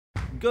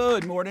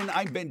Good morning,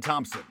 I'm Ben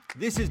Thompson.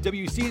 This is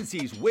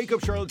WCNC's Wake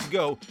Up Charlotte to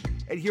Go,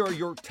 and here are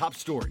your top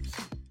stories.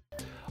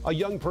 A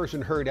young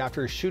person hurt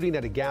after a shooting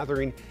at a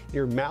gathering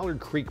near Mallard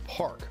Creek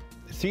Park.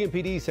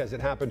 CMPD says it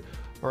happened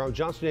around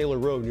Johnson Naylor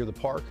Road near the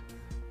park.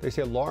 They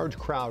say a large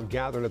crowd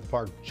gathered at the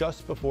park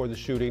just before the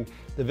shooting.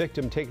 The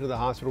victim taken to the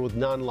hospital with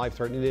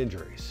non-life-threatening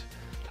injuries.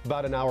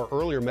 About an hour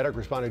earlier, medics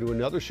responded to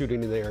another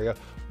shooting in the area.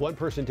 One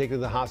person taken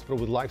to the hospital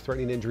with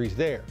life-threatening injuries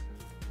there.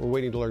 We're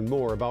waiting to learn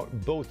more about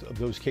both of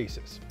those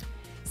cases.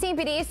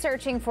 CMPD is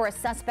searching for a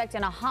suspect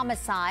in a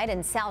homicide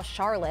in South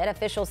Charlotte.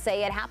 Officials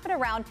say it happened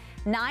around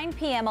 9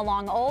 p.m.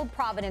 along Old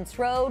Providence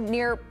Road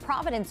near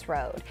Providence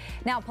Road.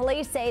 Now,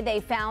 police say they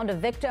found a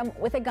victim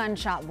with a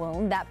gunshot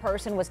wound. That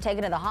person was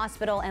taken to the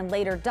hospital and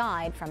later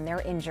died from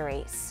their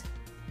injuries.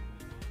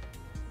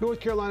 North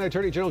Carolina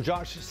Attorney General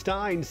Josh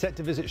Stein set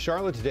to visit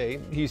Charlotte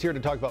today. He's here to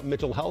talk about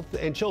mental health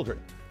and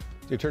children.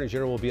 The Attorney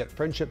General will be at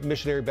Friendship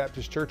Missionary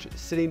Baptist Church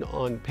sitting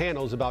on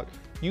panels about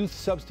youth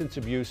substance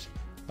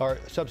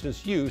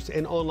use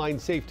and online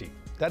safety.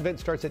 That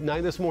event starts at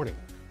 9 this morning.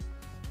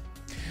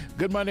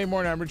 Good Monday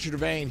morning. I'm Richard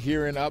Devane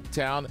here in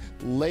Uptown.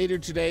 Later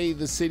today,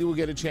 the city will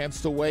get a chance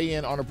to weigh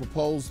in on a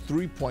proposed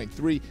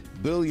 $3.3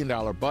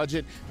 billion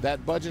budget.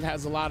 That budget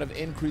has a lot of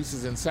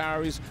increases in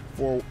salaries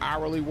for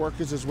hourly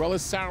workers as well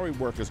as salary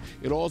workers.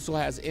 It also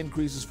has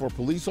increases for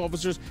police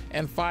officers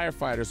and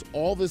firefighters.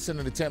 All this in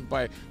an attempt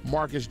by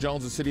Marcus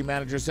Jones, the city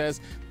manager,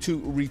 says, to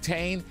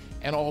retain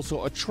and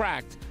also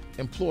attract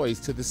employees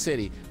to the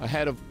city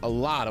ahead of a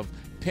lot of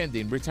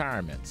pending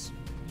retirements.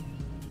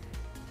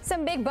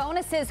 Some big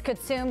bonuses could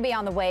soon be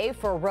on the way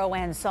for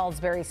Rowan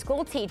Salisbury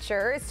school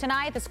teachers.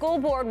 Tonight, the school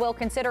board will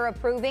consider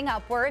approving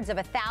upwards of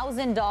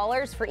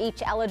 $1,000 for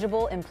each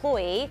eligible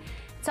employee.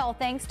 It's all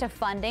thanks to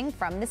funding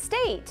from the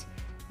state.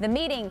 The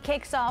meeting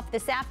kicks off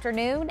this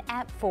afternoon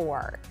at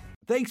 4.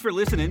 Thanks for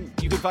listening.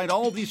 You can find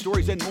all these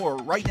stories and more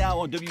right now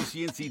on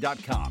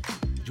WCNC.com.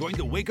 Join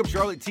the Wake Up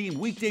Charlotte team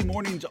weekday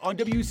mornings on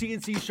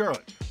WCNC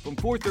Charlotte from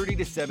 4:30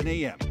 to 7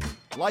 a.m.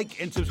 Like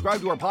and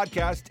subscribe to our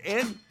podcast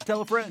and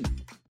tell a friend.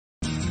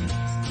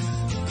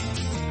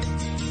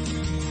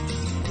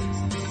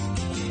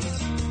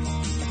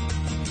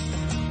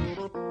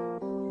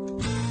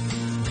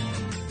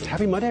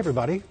 Happy Monday,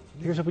 everybody.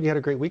 Here's hoping you had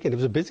a great weekend. It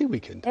was a busy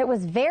weekend. It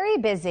was very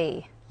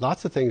busy.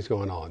 Lots of things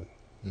going on.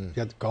 You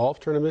had the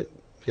golf tournament.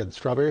 You had the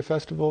Strawberry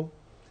Festival.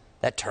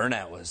 That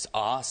turnout was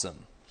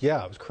awesome.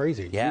 Yeah, it was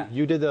crazy. Yeah.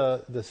 You did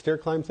the stair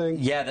climb thing?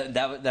 Yeah,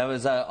 that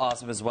was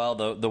awesome as well.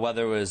 The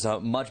weather was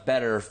much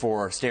better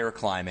for stair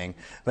climbing.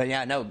 But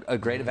yeah, no,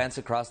 great events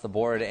across the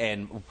board.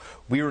 And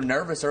we were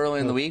nervous early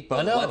in the week,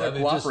 but the weather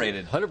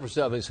cooperated.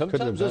 100%. I mean,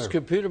 sometimes those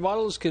computer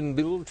models can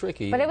be a little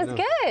tricky. But it was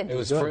good. It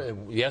was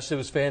yes, it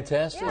was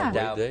fantastic.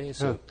 Yeah. Great day.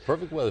 So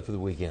perfect weather for the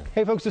weekend.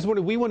 Hey, folks, this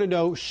morning we want to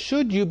know,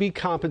 should you be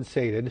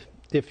compensated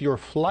if your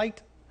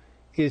flight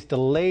is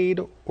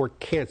delayed or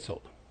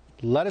canceled?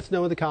 Let us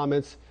know in the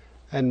comments.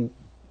 And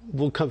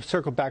we'll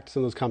circle back to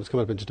some of those comments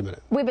coming up in just a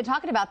minute. We've been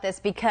talking about this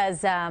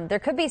because there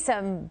could be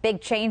some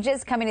big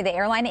changes coming to the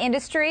airline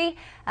industry.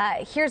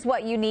 Here's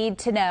what you need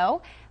to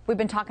know. We've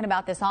been talking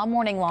about this all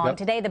morning long. Yep.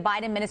 Today, the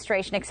Biden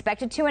administration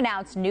expected to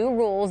announce new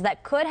rules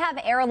that could have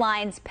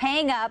airlines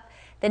paying up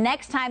the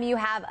next time you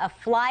have a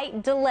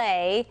flight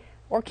delay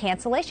or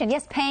cancellation.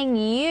 Yes, paying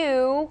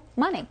you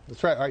money.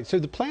 That's right. All right. So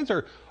the plans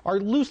are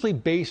loosely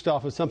based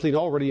off of something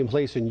already in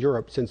place in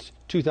Europe since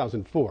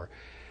 2004.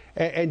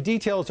 And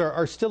details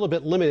are still a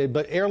bit limited,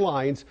 but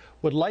airlines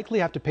would likely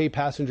have to pay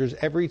passengers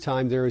every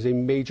time there is a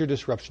major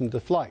disruption to the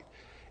flight.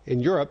 In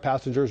Europe,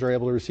 passengers are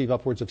able to receive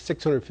upwards of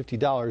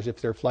 $650 if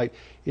their flight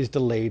is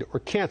delayed or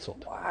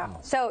canceled. Wow.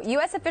 So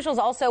U.S. officials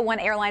also want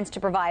airlines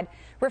to provide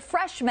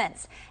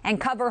refreshments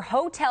and cover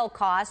hotel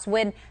costs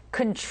when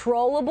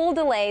controllable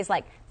delays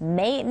like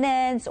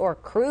maintenance or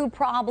crew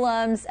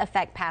problems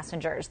affect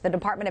passengers. The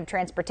Department of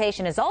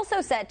Transportation is also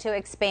set to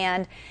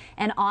expand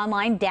an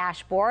online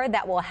dashboard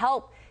that will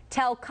help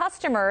tell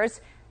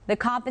customers the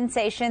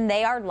compensation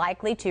they are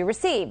likely to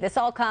receive. This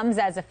all comes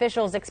as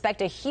officials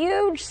expect a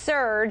huge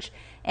surge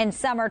in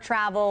summer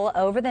travel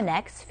over the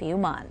next few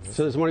months.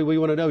 So this morning we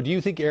want to know, do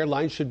you think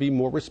airlines should be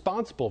more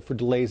responsible for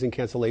delays and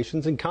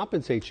cancellations and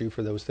compensate you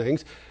for those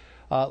things?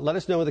 Let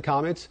us know in the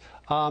comments.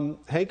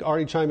 Hank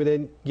already chiming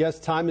in. Yes,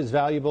 time is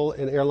valuable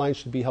and airlines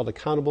should be held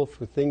accountable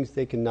for things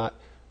they cannot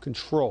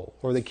control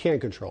or they can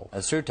control.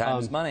 That's true. Time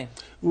is money.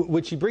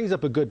 Which he brings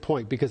up a good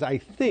point, because I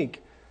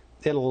think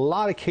in a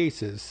lot of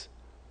cases,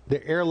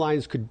 the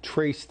airlines could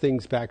trace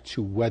things back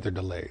to weather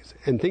delays,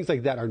 and things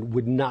like that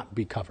would not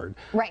be covered.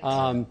 Right.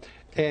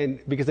 And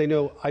because I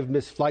know I've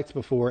missed flights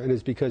before, and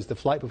it's because the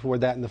flight before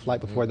that and the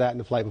flight before that and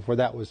the flight before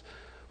that was,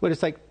 well,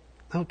 it's like,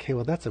 okay,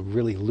 well, that's a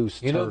really loose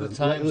term. You know the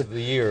times of the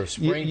year,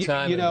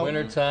 springtime and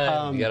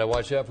wintertime, you got to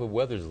watch out for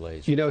weather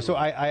delays. You know, so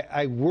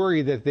I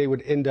worry that they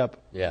would end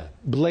up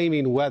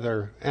blaming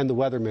weather and the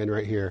weathermen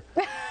right here.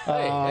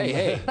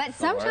 Hey. But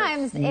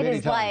sometimes it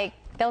is like,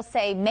 they'll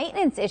say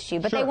maintenance issue,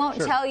 but they won't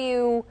tell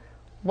you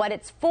what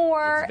it's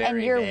for,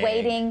 and you're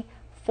waiting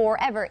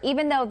forever.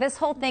 Even though this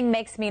whole thing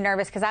makes me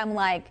nervous, because I'm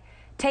like,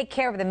 take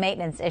care of the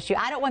maintenance issue.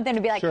 I don't want them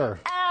to be like,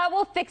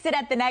 we'll fix it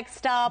at the next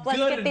stop. Let's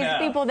get these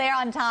people there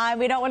on time.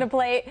 We don't want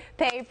to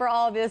pay for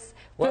all this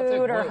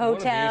food or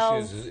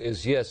hotels. One of the issues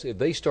is, yes, if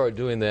they start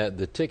doing that,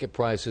 the ticket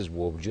prices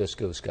will just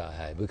go sky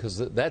high because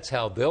that's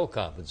how they'll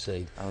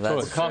compensate.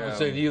 So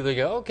compensate you, they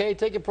go, okay,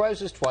 ticket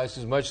prices twice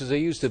as much as they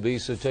used to be,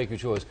 so take your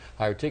choice.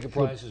 Higher ticket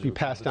prices. Be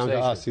passed down to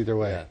us either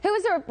way. Yeah. Who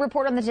was the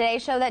reporter on the Today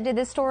Show that did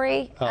this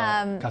story?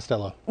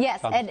 Costello.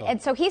 Yes,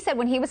 and so he said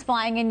when he was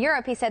flying in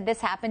Europe, he said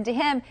this happened to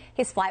him.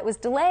 His flight was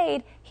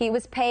delayed. He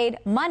was paid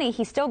money.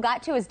 He still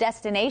got to his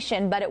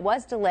destination, but it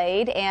was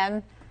delayed,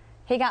 and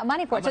he got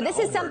money for it. So this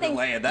is something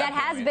that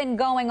has been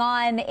going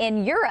on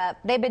in Europe.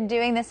 They've been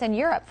doing this in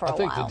Europe for a while. I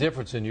think the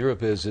difference in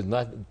Europe is that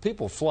not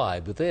people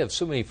fly, but they have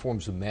so many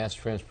forms of mass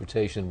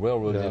transportation,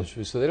 railroad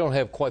industry, so they don't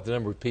have quite the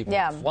number of people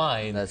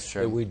flying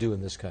that we do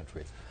in this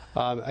country.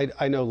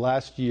 I know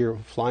last year,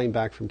 flying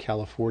back from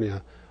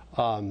California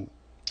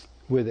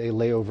with a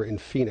layover in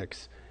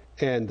Phoenix,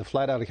 and the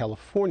flight out of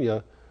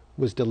California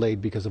was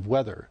delayed because of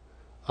weather.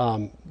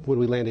 When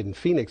we landed in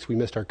Phoenix, we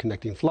missed our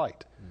connecting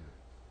flight.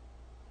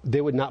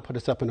 They would not put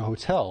us up in a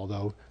hotel,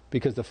 though,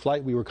 because the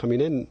flight we were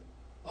coming in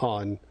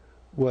on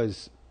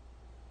was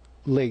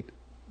late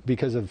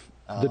because of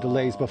the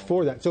delays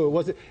before that. So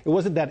it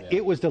wasn't that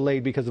it was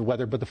delayed because of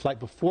weather, but the flight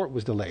before it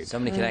was delayed. So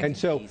many connecting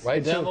fees.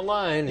 Right down the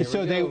line.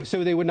 So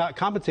they would not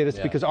compensate us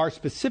because our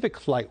specific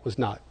flight was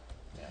not.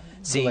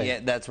 See,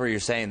 that's where you're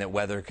saying that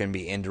weather can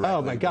be indirectly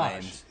Oh, my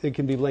gosh. blamed. It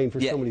can be blamed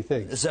for so many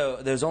things. So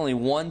there's only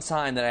one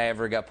time that I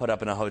ever got put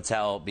up in a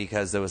hotel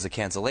because there was a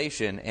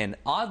cancellation, and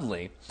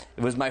oddly,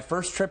 it was my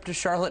first trip to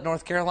Charlotte,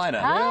 North Carolina.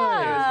 It was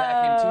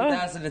back in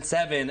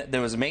 2007.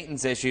 There was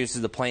maintenance issues, so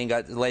the plane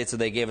got delayed, so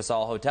they gave us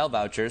all hotel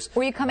vouchers.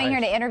 Were you coming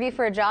here to interview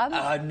for a job?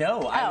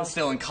 No, I was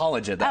still in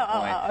college at that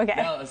point.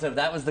 Okay. No, so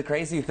that was the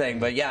crazy thing.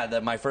 But yeah,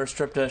 my first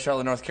trip to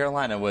Charlotte, North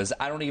Carolina was,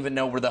 I don't even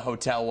know where the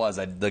hotel was.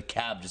 The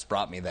cab just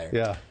brought me there.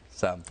 Yeah.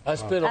 So I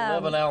spent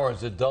 11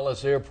 hours at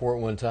Dulles Airport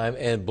one time,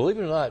 and believe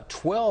it or not,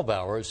 12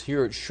 hours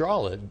here at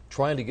Charlotte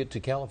trying to get to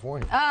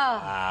California. Oh.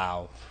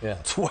 Wow. Yeah.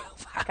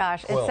 12 hours.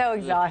 Gosh, it's so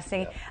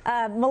exhausting.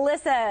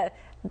 Melissa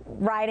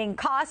writing,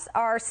 costs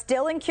are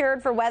still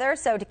incurred for weather,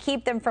 so to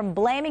keep them from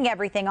blaming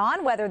everything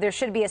on weather, there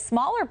should be a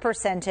smaller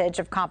percentage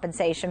of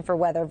compensation for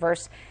weather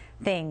versus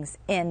things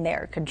in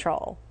their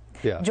control.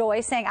 Yeah.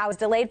 Joy saying, I was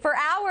delayed for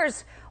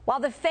hours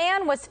while the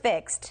fan was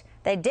fixed.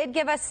 They did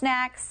give us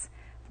snacks.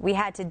 We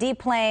had to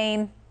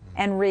deplane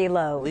and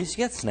reload. At least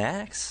you get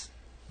snacks.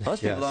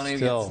 Most people don't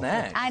even get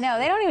snacks. I know.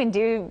 They don't even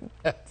do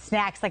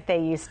snacks like they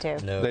used to.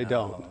 No, they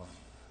don't.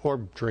 Or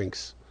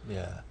drinks.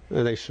 Yeah.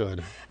 They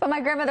should. But my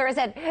grandmother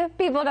said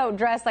people don't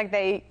dress like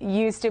they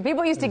used to.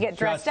 People used to get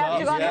dressed up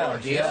to go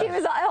on. She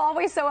was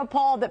always so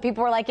appalled that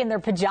people were like in their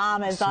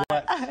pajamas on,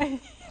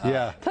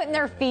 putting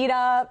their feet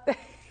up.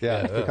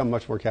 Yeah, it's become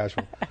much more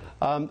casual.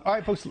 All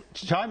right, folks,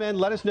 chime in.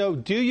 Let us know,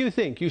 do you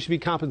think you should be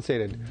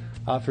compensated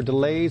for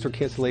delays or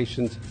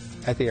cancellations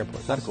at the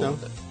airport? Let us know.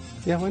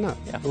 Yeah, why not?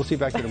 Yeah. We'll see you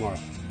back here tomorrow.